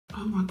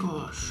Oh my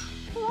gosh.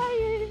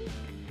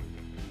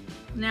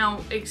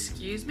 Now,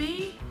 excuse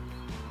me?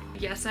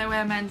 Yes, I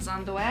wear men's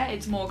underwear.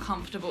 It's more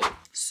comfortable.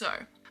 So,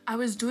 I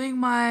was doing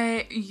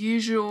my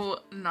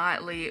usual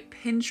nightly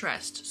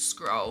Pinterest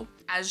scroll,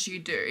 as you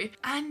do,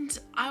 and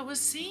I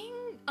was seeing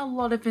a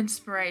lot of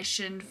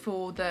inspiration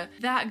for the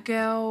that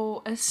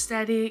girl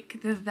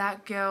aesthetic, the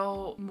that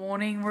girl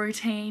morning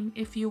routine,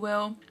 if you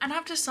will. And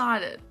I've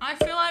decided, I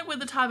feel like with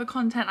the type of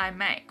content I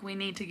make, we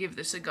need to give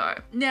this a go.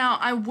 Now,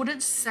 I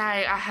wouldn't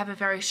say I have a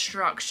very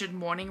structured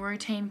morning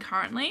routine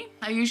currently.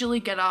 I usually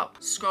get up,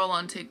 scroll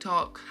on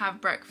TikTok,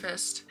 have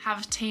breakfast,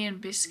 have tea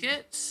and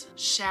biscuits,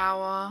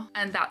 shower,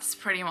 and that's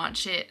pretty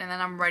much it. And then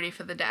I'm ready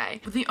for the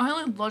day. But the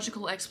only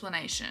logical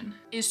explanation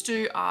is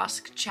to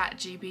ask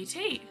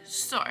ChatGPT.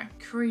 So,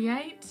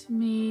 create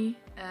me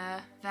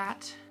a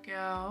that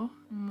girl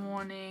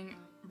morning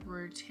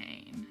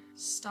routine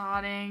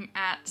starting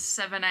at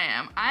 7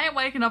 a.m. I ain't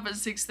waking up at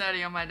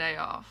 6:30 on my day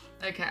off.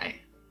 Okay.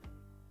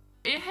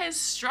 It has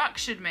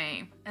structured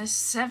me a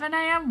 7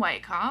 a.m.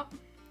 wake up,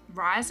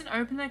 rise and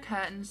open the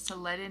curtains to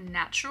let in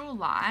natural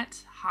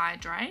light,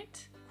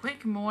 hydrate,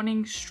 quick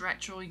morning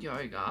stretch or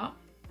yoga,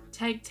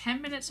 take 10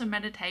 minutes of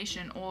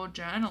meditation or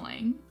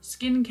journaling,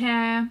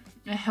 skincare,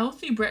 a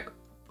healthy breakfast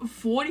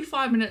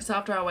 45 minutes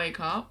after I wake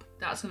up.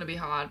 That's gonna be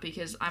hard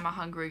because I'm a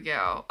hungry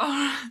girl.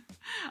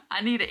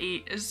 I need to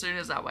eat as soon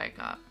as I wake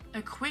up.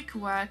 A quick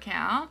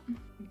workout,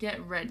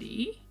 get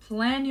ready,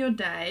 plan your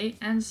day,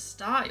 and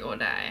start your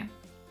day.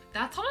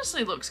 That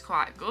honestly looks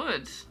quite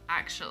good,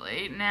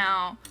 actually.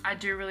 Now, I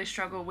do really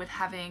struggle with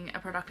having a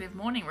productive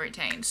morning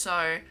routine,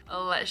 so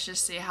let's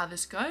just see how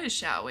this goes,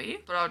 shall we?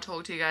 But I'll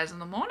talk to you guys in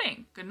the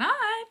morning. Good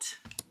night.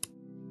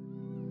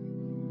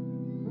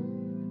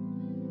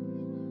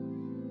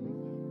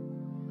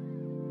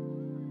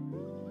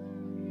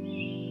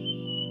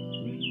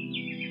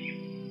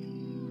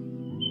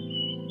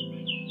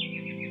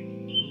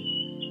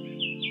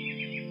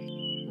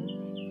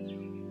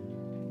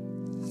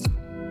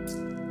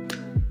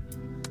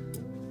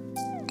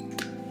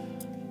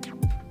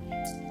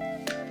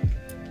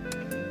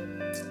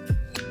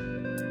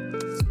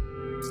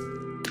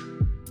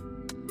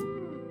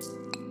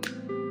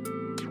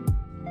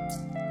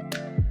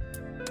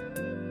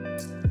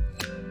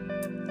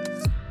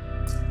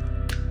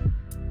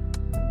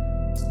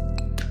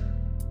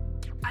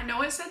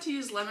 I said to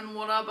use lemon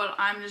water, but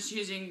I'm just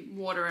using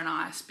water and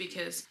ice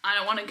because I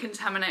don't want to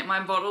contaminate my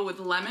bottle with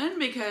lemon,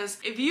 because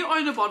if you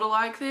own a bottle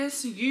like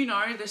this, you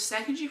know the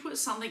second you put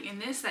something in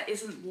this that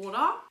isn't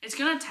water, it's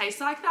gonna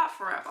taste like that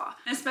forever,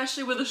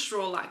 especially with a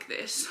straw like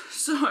this.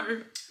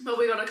 So, but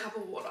we got a cup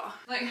of water.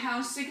 Like,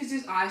 how sick is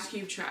this ice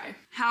cube tray?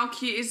 How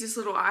cute is this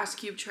little ice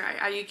cube tray?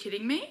 Are you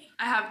kidding me?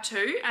 I have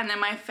two, and they're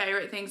my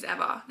favorite things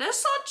ever. They're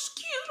such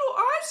cute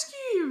little ice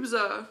cubes.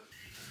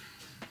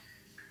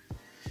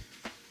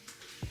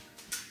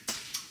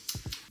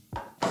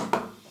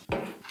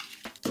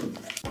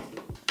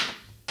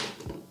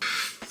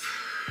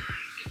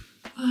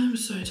 I'm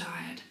so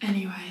tired.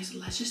 Anyways,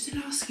 let's just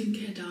get our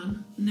skincare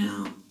done.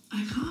 Now,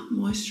 I can't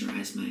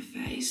moisturize my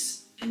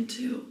face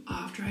until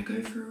after I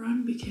go for a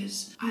run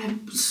because I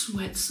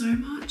sweat so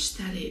much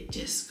that it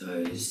just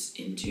goes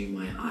into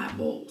my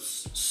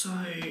eyeballs. So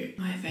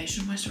my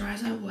facial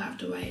moisturizer will have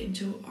to wait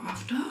until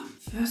after.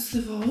 First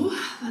of all,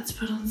 let's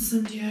put on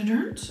some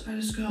deodorant. I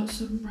just got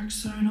some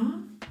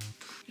Rexona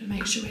to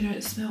make sure we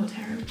don't smell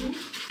terrible.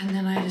 And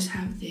then I just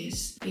have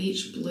this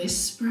Beach Bliss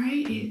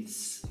spray.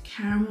 It's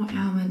caramel,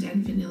 almond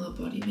and vanilla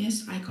body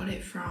mist. I got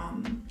it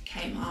from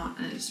Kmart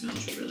and it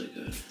smells really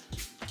good.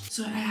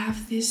 So I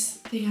have this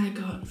thing I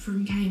got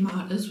from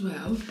Kmart as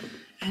well,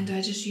 and I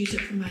just use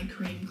it for my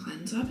cream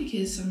cleanser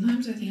because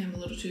sometimes I think I'm a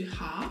little too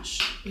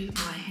harsh with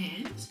my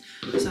hands.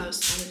 So I've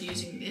started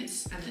using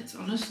this and it's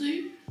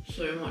honestly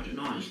so much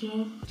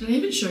nicer. Did I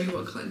even show you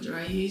what cleanser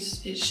I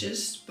use? It's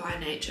just By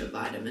Nature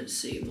Vitamin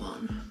C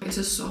one. It's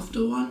a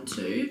softer one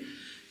too,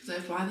 because I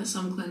find that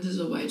some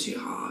cleansers are way too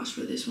harsh,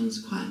 but this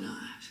one's quite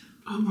nice.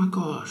 Oh my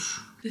gosh.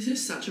 This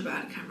is such a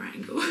bad camera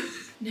angle.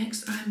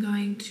 Next, I'm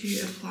going to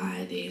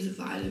apply these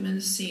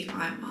vitamin C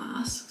eye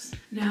masks.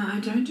 Now, I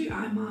don't do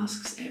eye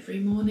masks every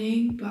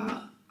morning,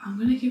 but I'm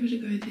gonna give it a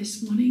go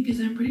this morning because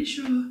I'm pretty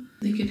sure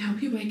they can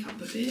help you wake up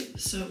a bit.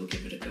 So we'll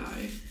give it a go.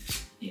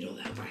 Need all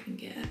the help I can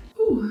get.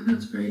 Ooh,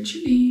 that's very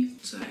chilly.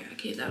 So I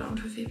keep that on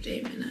for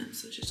 15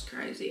 minutes, which is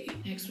crazy.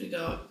 Next we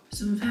got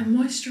some hand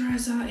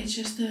moisturizer. It's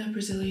just the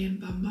Brazilian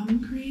Bum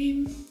Bum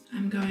cream.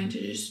 I'm going to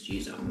just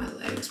use it on my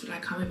legs, but I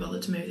can't be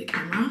bothered to move the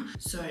camera.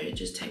 So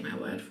just take my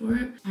word for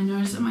it. I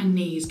noticed that my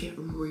knees get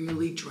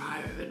really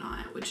dry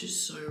overnight, which is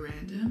so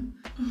random.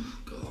 Oh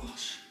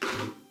gosh.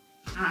 And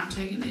I'm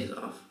taking these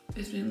off.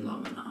 It's been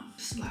long enough.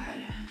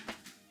 Slide.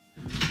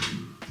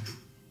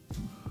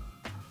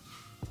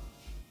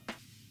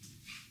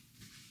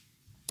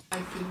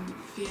 I've been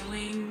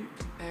feeling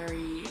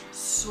very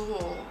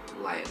sore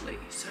lately,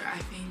 so I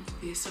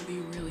think this will be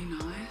really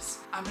nice.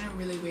 I'm in a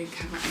really weird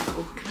camera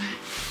angle.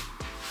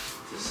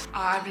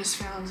 I've just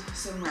found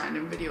some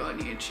random video on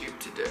YouTube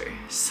to do,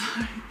 so.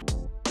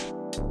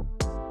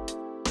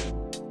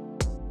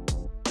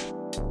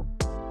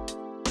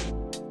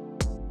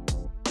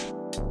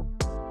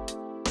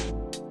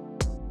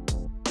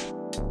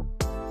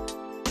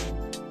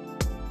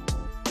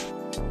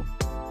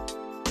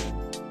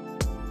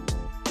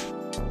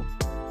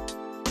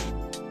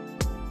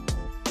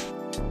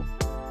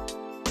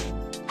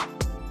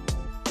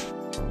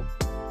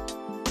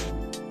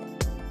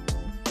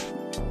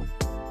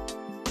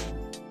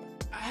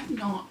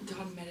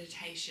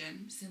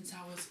 location since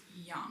I was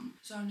young.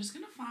 So I'm just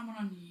gonna find one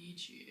on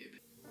YouTube.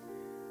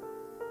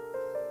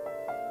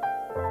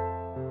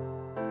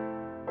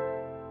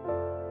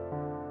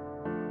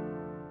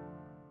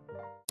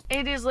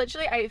 It is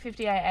literally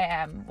 8:58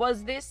 a.m.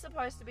 Was this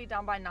supposed to be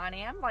done by 9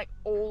 a.m? Like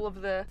all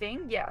of the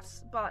thing?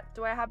 Yes. But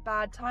do I have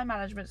bad time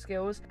management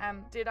skills?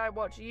 Did I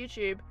watch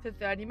YouTube for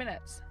 30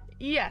 minutes?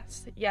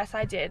 Yes,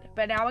 I did.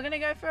 But now we're gonna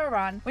go for a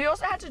run. We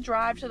also had to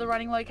drive to the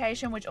running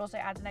location, which also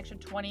adds an extra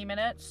 20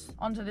 minutes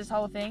onto this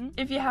whole thing.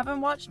 If you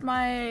haven't watched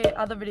my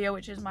other video,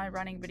 which is my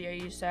running video,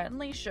 you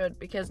certainly should,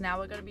 because now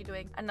we're gonna be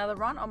doing another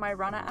run on my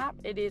runner app.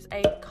 It is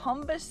a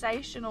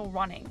conversational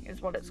running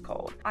is what it's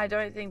called. I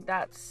don't think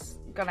that's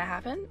gonna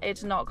happen.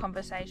 It's not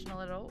conversational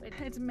at all.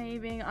 It's me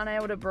being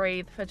unable to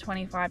breathe for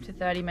 25 to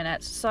 30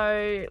 minutes.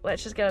 So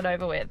let's just get it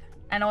over with.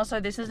 And also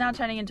this is now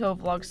turning into a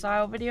vlog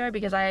style video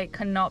because I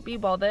cannot be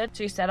bothered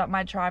to set up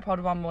my tripod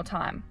one more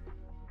time.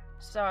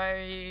 So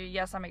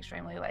yes, I'm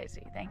extremely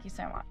lazy. Thank you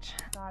so much.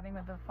 Starting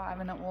with the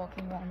 5-minute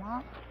walking warm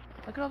up.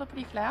 Look at all the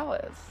pretty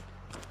flowers.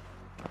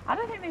 I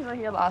don't think these were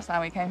here last time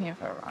we came here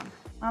for a run.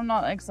 I'm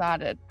not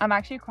excited. I'm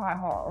actually quite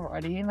hot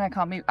already and I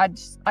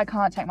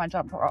can't take my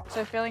jumper off.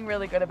 So feeling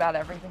really good about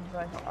everything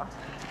so far.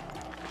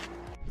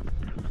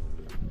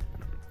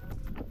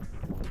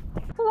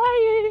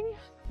 Playing.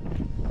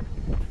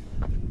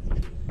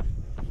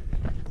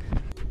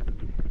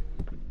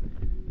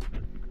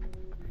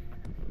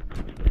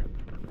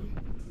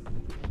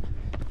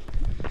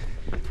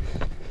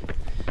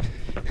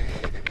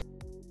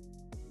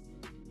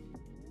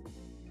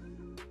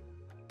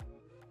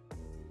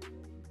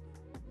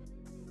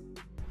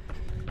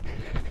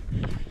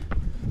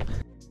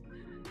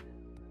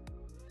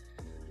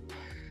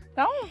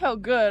 That one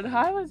felt good.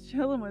 I was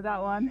chilling with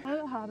that one. That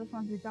was the hardest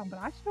one to jump, but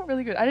I actually felt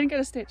really good. I didn't get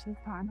a stitch this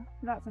time.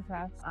 That's a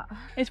first.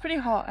 It's pretty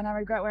hot and I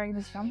regret wearing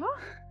this jumper.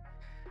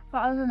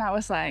 But other than that,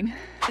 we're slaying.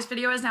 This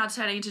video is now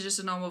turning into just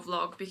a normal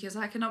vlog because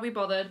I cannot be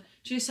bothered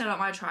to set up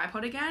my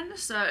tripod again.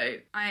 So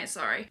I ain't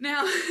sorry.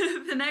 Now,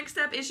 the next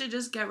step is to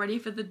just get ready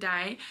for the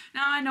day.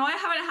 Now, I know I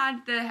haven't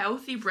had the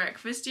healthy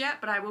breakfast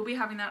yet, but I will be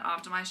having that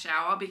after my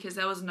shower because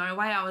there was no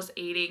way I was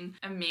eating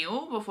a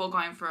meal before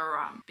going for a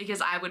run because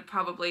I would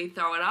probably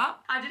throw it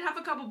up. I did have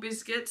a couple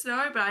biscuits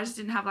though, but I just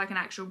didn't have like an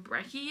actual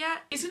brekkie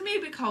yet. It's gonna be a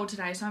bit cold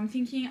today, so I'm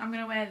thinking I'm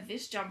gonna wear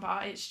this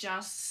jumper. It's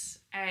just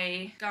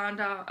a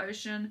Gander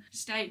Ocean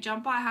State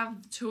jumper. I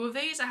have two of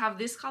these. I have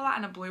this color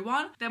and a blue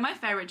one. They're my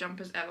favorite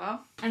jumpers ever.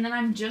 And then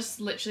I'm just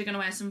literally gonna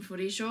wear some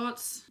footy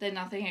shorts. They're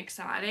nothing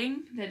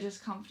exciting. They're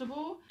just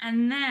comfortable.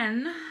 And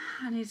then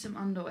I need some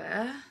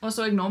underwear.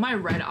 Also ignore my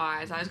red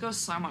eyes. I just got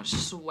so much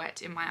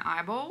sweat in my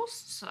eyeballs.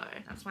 So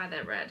that's why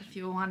they're red, if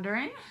you were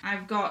wondering.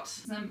 I've got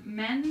some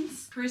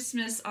men's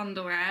Christmas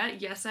underwear.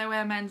 Yes, I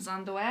wear men's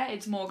underwear.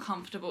 It's more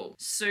comfortable.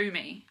 Sue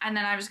me. And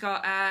then I've just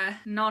got a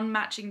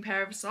non-matching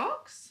pair of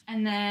socks.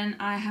 And then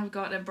I have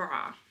got a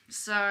bra.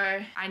 So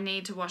I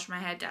need to wash my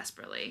hair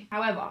desperately.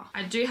 However,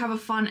 I do have a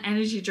fun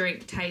energy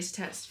drink taste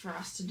test for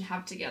us to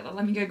have together.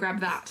 Let me go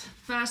grab that.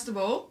 First of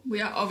all,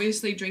 we are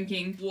obviously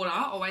drinking water.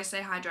 Always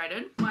stay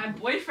hydrated. My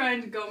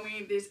boyfriend got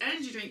me this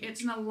energy drink.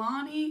 It's an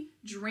Alani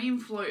Dream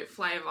Float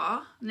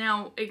flavor.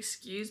 Now,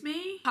 excuse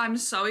me. I'm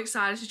so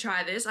excited to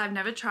try this. I've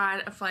never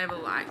tried a flavor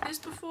like this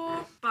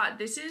before, but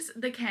this is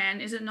the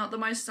can. Is it not the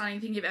most stunning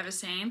thing you've ever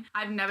seen?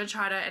 I've never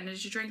tried an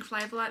energy drink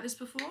flavor like this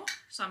before,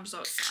 so I'm so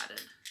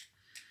excited.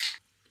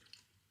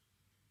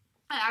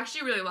 I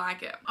actually really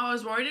like it. I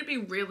was worried it'd be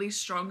really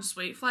strong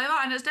sweet flavor,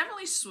 and it's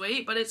definitely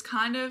sweet, but it's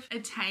kind of a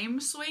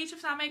tame sweet,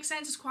 if that makes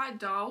sense. It's quite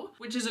dull,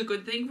 which is a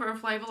good thing for a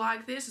flavor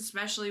like this,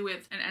 especially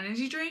with an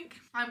energy drink.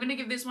 I'm gonna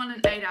give this one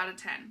an 8 out of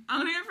 10.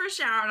 I'm gonna go for a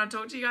shower and I'll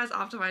talk to you guys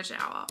after my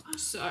shower.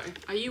 So,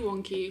 are you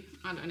wonky?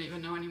 I don't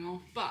even know anymore.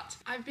 But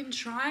I've been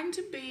trying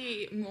to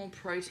be more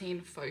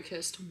protein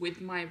focused with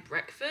my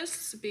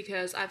breakfasts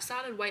because I've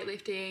started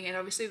weightlifting and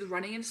obviously the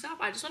running and stuff.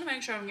 I just want to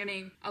make sure I'm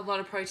getting a lot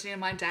of protein in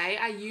my day.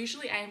 I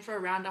usually aim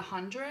for around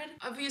 100.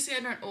 Obviously,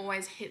 I don't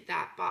always hit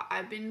that, but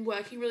I've been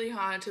working really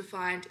hard to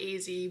find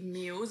easy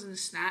meals and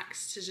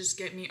snacks to just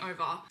get me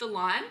over the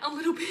line a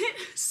little bit.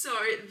 So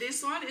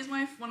this one is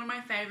one of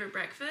my favorite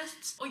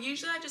breakfasts, or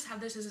usually I just have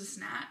this as a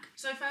snack.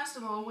 So first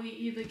of all, we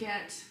either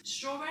get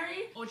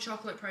strawberry or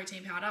chocolate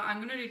protein powder. I'm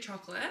gonna do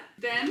chocolate.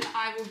 Then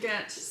I will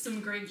get some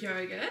Greek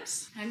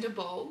yogurt and a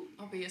bowl,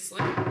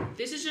 obviously.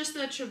 This is just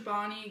the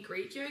Chobani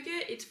Greek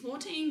yogurt. It's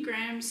 14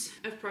 grams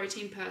of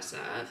protein per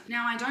serve.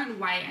 Now I don't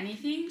weigh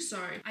anything, so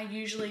I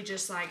usually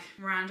just like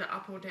round it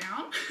up or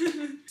down.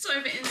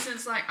 So for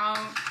instance, like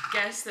I'll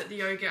guess that the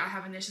yogurt I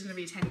have in this is gonna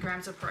be 10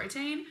 grams of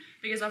protein,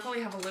 because I'll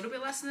probably have a little bit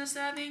less than a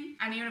serving,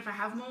 and even if I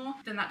have more,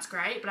 then that's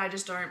great, but I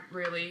just don't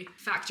really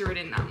factor it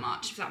in that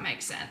much, if that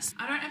makes sense.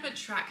 I don't ever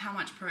track how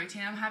much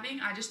protein I'm having.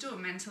 I just do it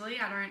mentally.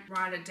 I don't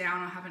write it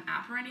down or have an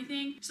app or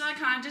anything. So I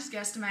kind of just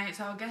guesstimate.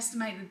 So I'll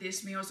guesstimate that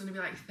this meal is gonna be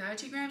like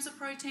 30 grams of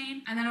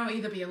protein, and then it'll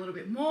either be a little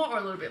bit more or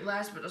a little bit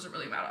less, but it doesn't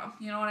really matter.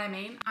 You know what I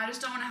mean? I just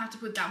don't wanna have to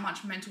put that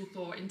much mental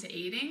thought into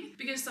eating,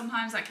 because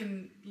sometimes that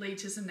can lead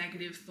to some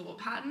negative thought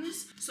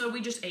patterns. So we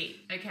just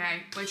eat,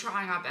 okay? We're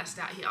trying our best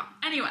out here.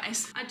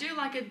 Anyways, I do do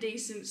like a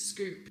decent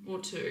scoop or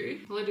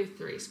two. Well, I do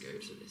 3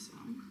 scoops of this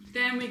one.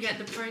 Then we get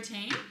the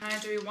protein. I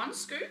do 1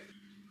 scoop.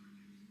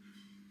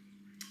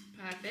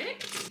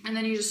 Perfect. And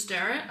then you just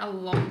stir it a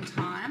long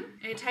time.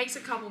 It takes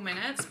a couple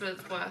minutes, but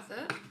it's worth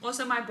it.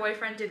 Also, my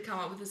boyfriend did come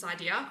up with this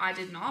idea. I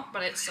did not,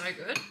 but it's so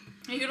good.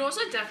 You could also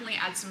definitely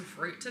add some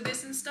fruit to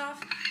this and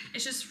stuff.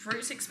 It's just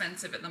fruit's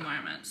expensive at the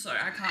moment, so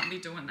I can't be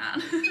doing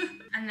that.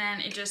 And then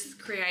it just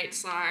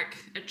creates like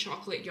a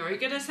chocolate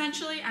yogurt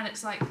essentially, and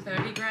it's like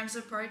 30 grams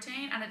of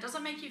protein, and it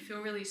doesn't make you feel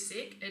really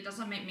sick. It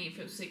doesn't make me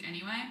feel sick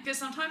anyway, because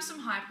sometimes some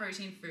high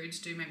protein foods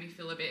do make me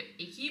feel a bit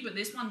icky, but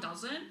this one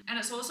doesn't. And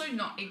it's also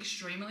not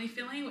extremely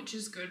filling, which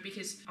is good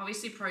because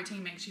obviously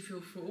protein makes you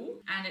feel full,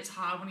 and it's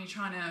hard when you're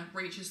trying to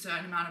reach a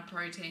certain amount of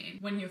protein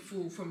when you're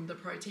full from the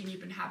protein you've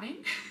been having,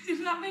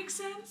 if that makes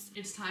sense.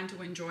 It's time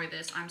to enjoy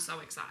this. I'm so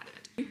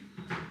excited.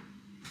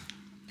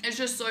 It's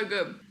just so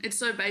good. It's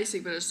so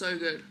basic, but it's so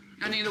good.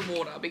 I need a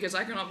water because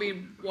I cannot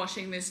be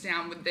washing this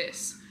down with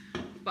this.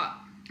 But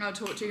I'll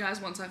talk to you guys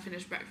once I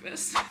finish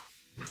breakfast.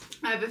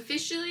 I've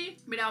officially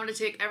been able to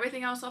tick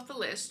everything else off the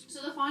list.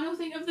 So the final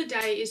thing of the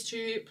day is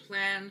to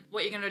plan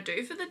what you're gonna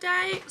do for the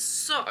day.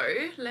 So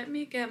let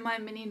me get my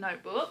mini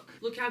notebook.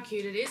 Look how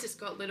cute it is. It's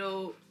got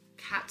little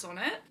cats on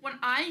it. When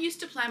I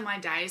used to plan my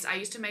days, I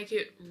used to make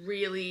it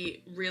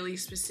really, really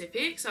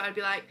specific. So I'd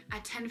be like,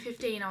 at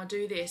 10:15 I'll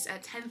do this,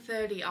 at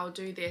 10:30 I'll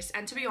do this.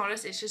 And to be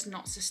honest, it's just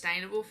not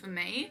sustainable for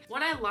me.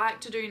 What I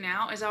like to do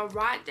now is I'll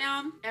write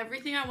down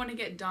everything I want to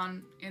get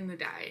done in the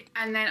day,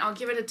 and then I'll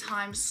give it a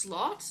time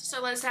slot.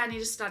 So let's say I need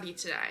to study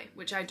today,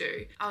 which I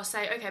do. I'll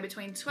say, okay,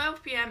 between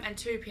 12 p.m. and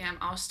 2 p.m.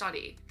 I'll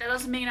study. That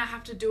doesn't mean I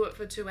have to do it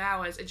for 2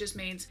 hours. It just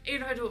means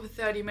even if I do it for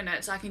 30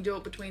 minutes, I can do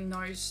it between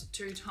those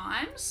 2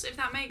 times, if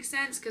that makes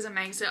sense, because it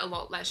makes it a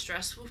lot less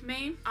stressful for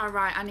me. All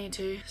right, I need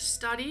to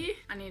study,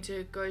 I need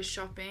to go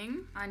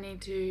shopping, I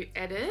need to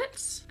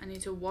edit, I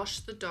need to wash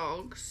the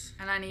dogs,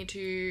 and I need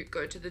to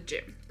go to the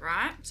gym,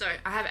 right? So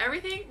I have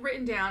everything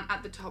written down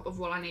at the top of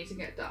what I need to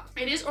get done.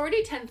 It is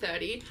already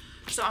 10:30,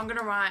 so I'm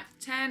gonna write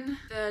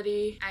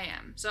 10:30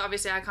 a.m. So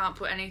obviously I can't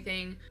put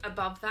anything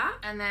above that.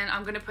 And then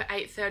I'm gonna put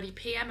 8:30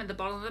 p.m. at the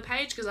bottom of the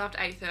page, because after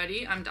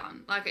 8:30 I'm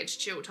done. Like, it's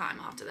chill time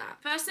after that.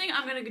 First thing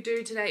I'm gonna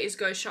do today is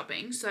go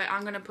shopping. So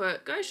I'm gonna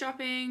put go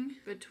shopping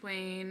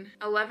between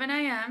 11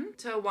 a.m.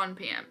 to 1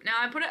 p.m. Now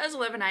I put it as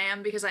 11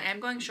 a.m. because I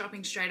am going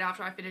shopping straight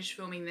after I finish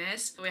filming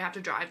this. So we have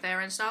to drive there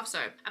and stuff. So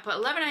I put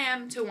 11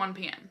 a.m. to 1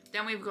 p.m.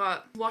 Then we've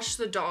got wash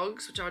the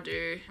dogs, which I'll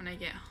do when I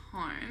get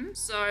home.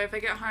 So if I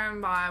get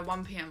home by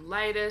 1 p.m.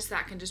 latest,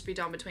 that can just be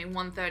done between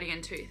 1:30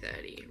 and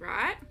 2:30,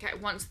 right? Okay,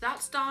 once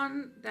that's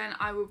done, then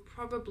I will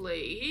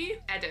probably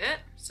edit.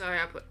 So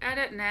I'll put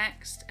edit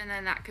next, and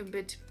then that can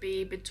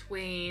be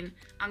between,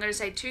 I'm gonna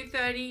say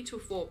 2:30 to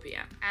 4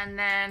 p.m. And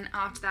then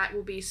after that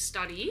will be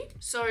study.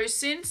 So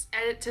since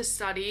edit to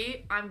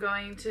study, I'm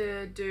going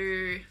to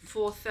do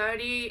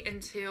 4:30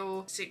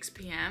 until 6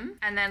 p.m.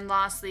 And then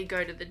lastly,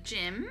 go to the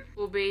gym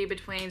will be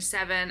between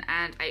 7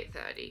 and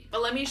 8:30.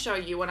 But let me show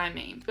you what I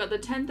mean. We've got the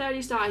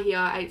 10:30 start here,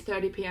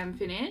 8:30 p.m.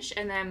 finish,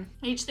 and then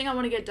each thing I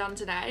want to get done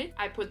today,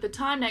 I put the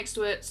time next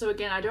to it. So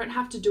again, I don't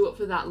have to do it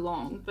for that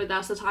long, but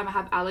that's the time I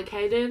have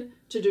allocated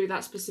to do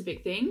that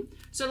specific thing.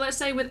 So let's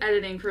say with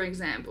editing, for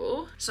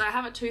example, so I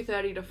have it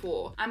 2:30 to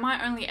 4. I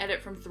might only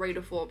edit from 3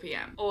 to 4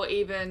 p.m. or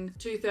even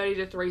 2:30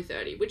 to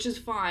 3:30, which is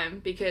fine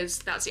because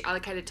that's the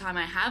allocated time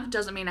I have.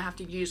 Doesn't mean I have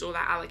to use all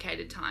that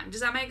allocated time.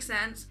 Does that make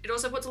sense? It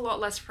also puts a lot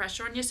less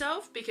pressure on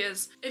yourself,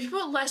 because if you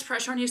put less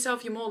pressure on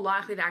yourself, you're more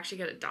likely to actually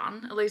get it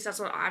done. At least that's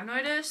what I've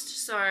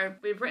noticed. So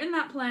we've written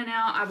that plan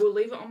out. I will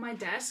leave it on my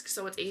desk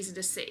so it's easy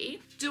to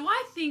see. Do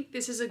I think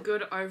this is a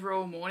good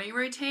overall morning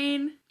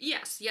routine?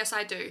 Yes,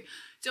 I do.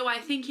 Do I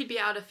think you'd be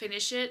able to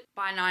finish it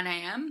by 9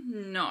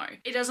 a.m? No.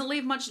 It doesn't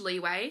leave much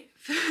leeway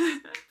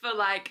for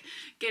like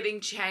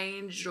getting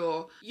changed,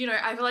 or, you know,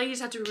 I feel like you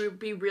just have to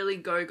be really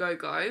go.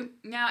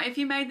 Now, if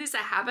you made this a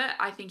habit,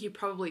 I think you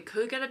probably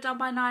could get it done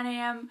by 9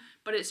 a.m,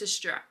 but it's a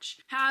stretch.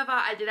 However,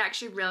 I did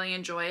actually really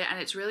enjoy it, and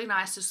it's really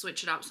nice to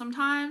switch it up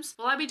sometimes.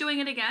 Will I be doing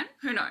it again?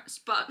 Who knows?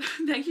 But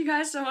thank you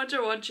guys so much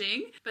for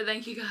watching. But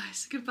thank you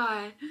guys.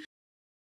 Goodbye.